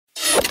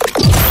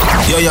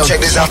Yo, check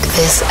this out.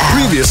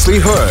 Previously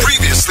heard.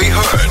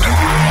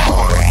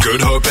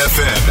 Good Hope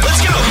FM.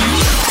 Let's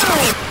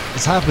go.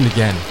 It's happened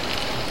again.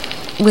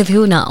 With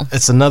who now?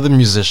 It's another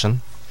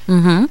musician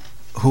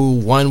who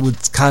one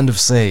would kind of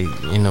say,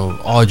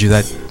 argue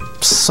that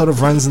sort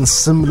of runs in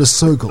similar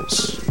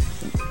circles.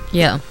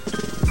 Yeah.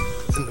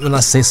 When I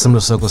say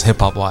similar circles,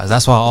 hip-hop wise,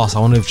 that's why I asked. I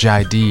wonder if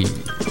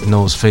JID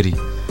knows Fiddy.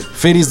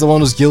 Fiddy's the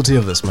one who's guilty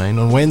of this, man.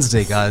 On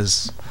Wednesday,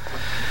 guys,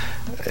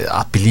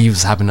 I believe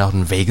it's happened out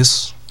in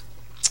Vegas.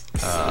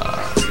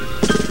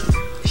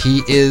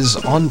 He is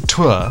on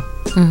tour.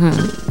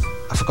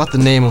 I forgot the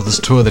name of this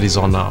tour that he's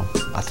on now.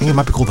 I think it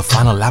might be called the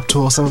Final Lap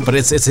Tour or something, but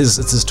it's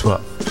his tour.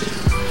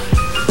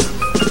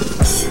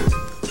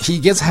 He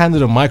gets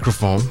handed a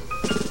microphone.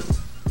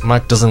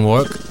 Mic doesn't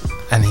work,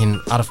 and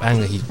out of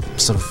anger, he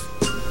sort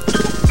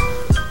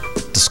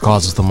of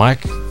discards with the mic.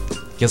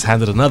 Gets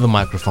handed another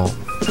microphone.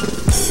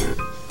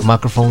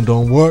 Microphone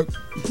don't work.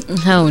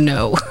 Oh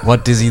no.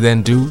 What does he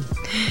then do?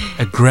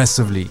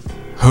 Aggressively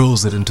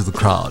hurls it into the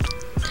crowd.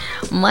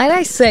 Might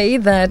I say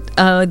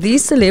that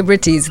these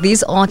celebrities,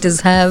 these artists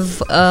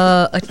have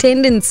a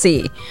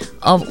tendency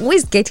of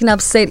always getting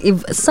upset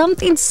if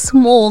something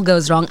small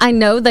goes wrong. I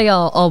know they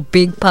are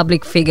big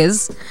public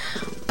figures,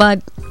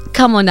 but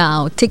come on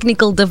now,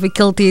 technical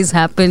difficulties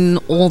happen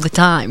all the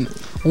time.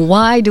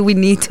 Why do we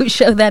need to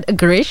show that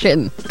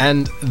aggression?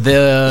 And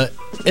the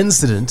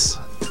incident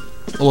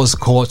was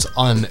caught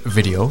on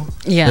video.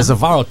 Yeah. There's a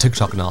viral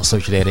TikTok now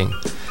circulating.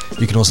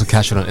 You can also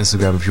catch it on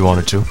Instagram if you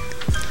wanted to.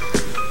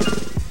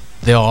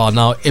 There are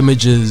now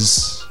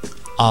images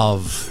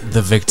of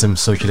the victim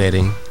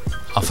circulating,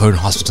 of her in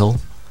hospital.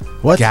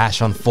 What?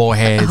 Gash on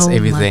foreheads,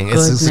 everything. My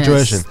It's a goodness.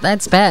 situation.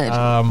 That's bad.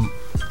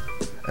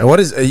 And what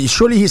is?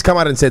 Surely he's come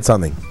out and said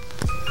something.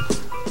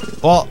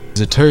 Well,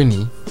 his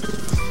attorney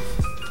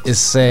is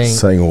saying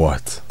Saying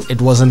what?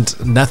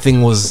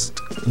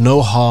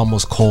 no harm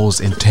was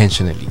caused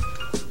intentionally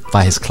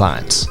by his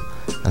clients.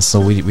 And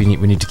so we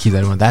need to keep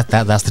that in mind.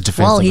 That's the defense.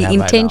 Well, that we he have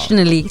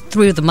intentionally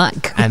threw the mic.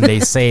 right now. And they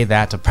say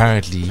that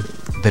apparently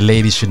the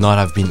lady should not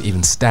have been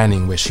even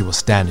standing where she was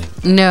standing.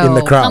 No, in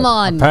the crowd. come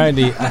on.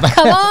 Apparently,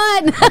 Come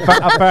on.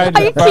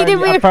 apparently, Are you kidding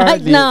me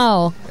right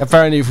now?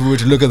 Apparently, if we were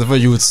to look at the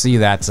video, you would see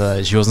that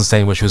she wasn't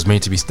standing where she was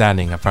meant to be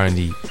standing.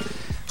 Apparently,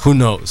 who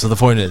knows? So the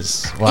point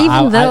is,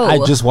 Even though- I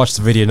just watched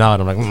the video now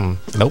and I'm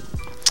like, nope.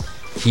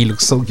 He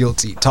looks so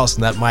guilty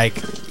tossing that mic.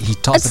 He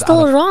tossed It's it still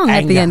out of wrong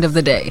at the anger. end of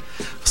the day.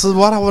 So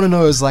what I want to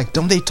know is, like,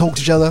 don't they talk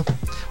to each other?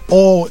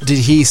 Or did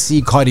he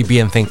see Cardi B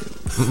and think,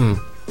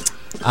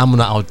 I'm going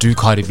to outdo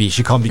Cardi B.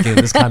 She can't be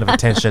getting this kind of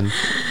attention.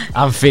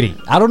 I'm fitty.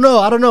 I don't know.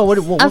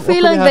 What I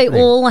feel like they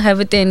all have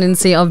a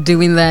tendency of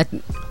doing that.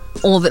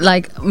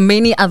 Like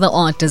many other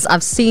artists,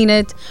 I've seen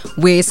it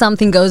where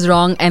something goes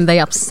wrong and they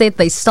upset,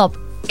 they stop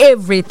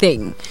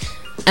everything.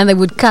 And they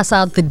would cuss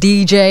out the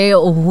DJ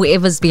or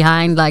whoever's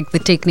behind, like, the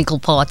technical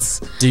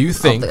parts. Do you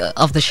think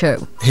of the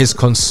show? his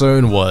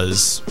concern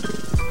was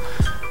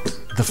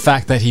the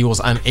fact that he was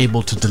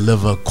unable to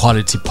deliver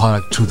quality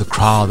product to the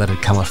crowd that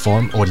had come up for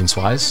him,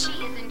 audience-wise?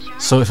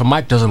 So if a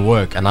mic doesn't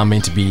work and I'm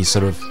meant to be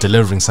sort of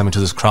delivering something to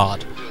this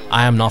crowd,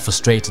 I am now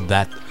frustrated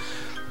that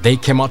they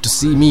came out to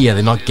see me and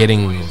they're not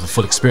getting the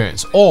full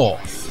experience. Or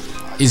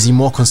is he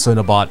more concerned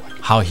about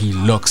how he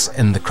looks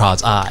in the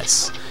crowd's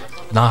eyes?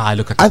 Now I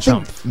look at the I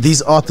think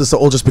these artists are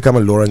all just become a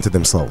law unto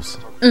themselves.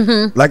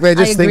 Like they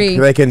just agree.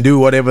 think they can do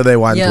whatever they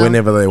want, Yeah.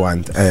 whenever they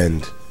want,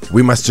 and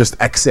we must just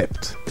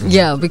accept.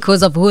 Yeah,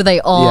 because of who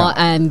they are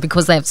Yeah. and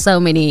because they have so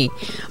many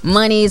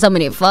money, so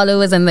many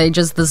followers, and they're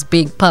just this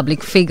big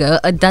public figure.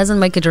 It doesn't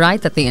make it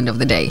right at the end of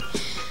the day.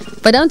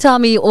 But don't tell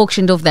me you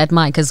auctioned off that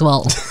mic as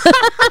well.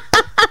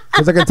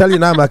 Because I can tell you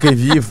now, Mike,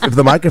 if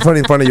the microphone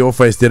in front of your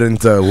face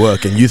didn't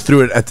work and you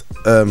threw it at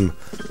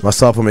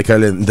myself or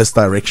Michaela in this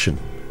direction,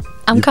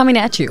 I'm coming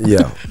at you.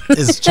 yeah.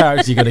 Is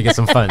charity going to get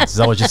some funds? Is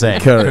that what you're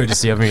saying? Correct.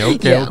 Courtesy of me.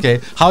 Okay, Yeah. okay.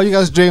 How are you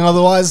guys doing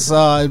otherwise?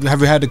 Have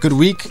you had a good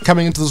week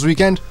coming into this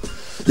weekend?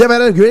 Yeah,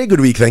 man, a very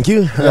good week, thank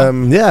you.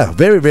 Yeah,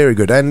 very, very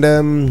good. And I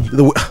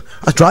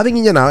was driving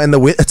in here now, and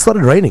it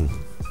started raining.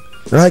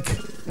 Like,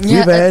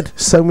 Yeah, we've had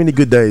so many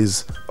good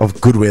days of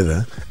good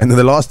weather, and then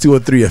the last 2 or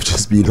 3 have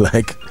just been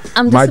like,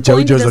 I'm my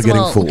disappointed JoJo's are as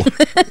getting well.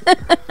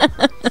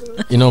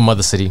 full. You know,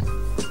 Mother City,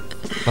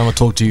 I'm going to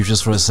talk to you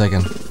just for a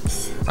second.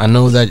 I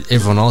know that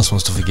everyone else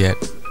wants to forget,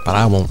 but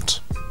I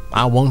won't.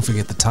 I won't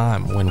forget the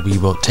time when we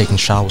were taking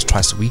showers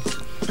twice a week,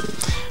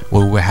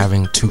 where we were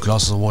having 2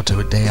 glasses of water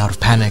a day out of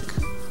panic.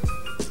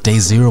 Day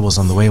 0 was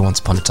on the way once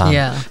upon a time.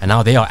 Yeah. And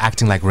now they are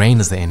acting like rain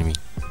is the enemy.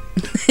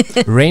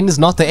 Rain is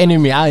not the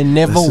enemy. I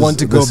never want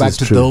to go this back is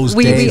to true. those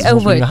We days.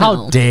 over it How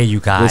now. dare you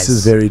guys? This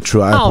is very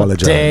true. I How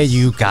apologize. dare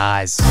you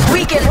guys?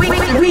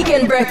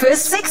 Weekend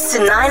breakfast 6 to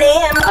 9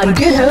 a.m. on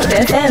Good Hope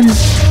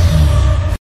FM.